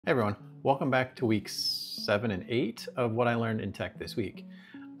Hey everyone, welcome back to weeks 7 and 8 of what I learned in tech this week.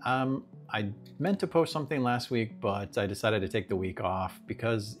 I meant to post something last week, but I decided to take the week off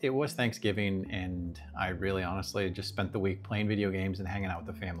because it was Thanksgiving and I really honestly just spent the week playing video games and hanging out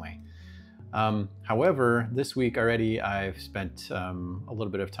with the family. However, this week already I've spent a little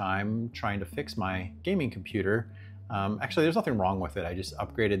bit of time trying to fix my gaming computer. Actually, there's nothing wrong with it. I just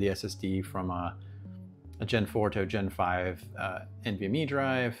upgraded the SSD from a Gen 4 to a Gen 5 NVMe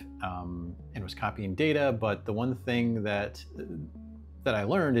drive and was copying data. But the one thing that I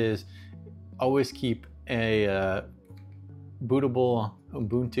learned is always keep a bootable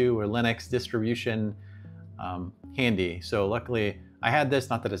Ubuntu or Linux distribution handy. So luckily I had this,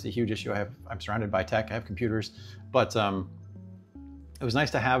 not that it's a huge issue. I'm surrounded by tech, I have computers, but it was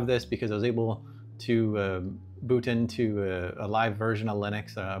nice to have this because I was able to boot into a live version of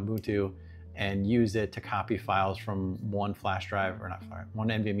Linux, Ubuntu, and use it to copy files from one flash drive, or not flash, one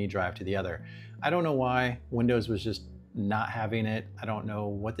NVMe drive to the other. I don't know why Windows was just not having it. I don't know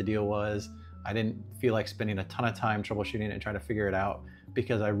what the deal was. I didn't feel like spending a ton of time troubleshooting it and trying to figure it out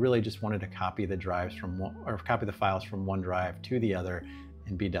because I really just wanted to copy the drives from one, or copy the files from one drive to the other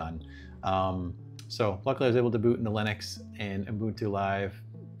and be done. So luckily I was able to boot into Linux and Ubuntu Live,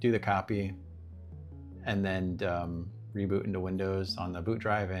 do the copy, and then reboot into Windows on the boot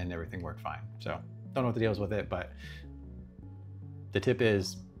drive and everything worked fine. So don't know what the deal is with it, but the tip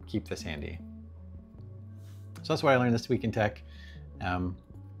is keep this handy. So that's what I learned this week in tech.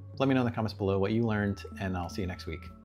 Let me know in the comments below what you learned, and I'll see you next week.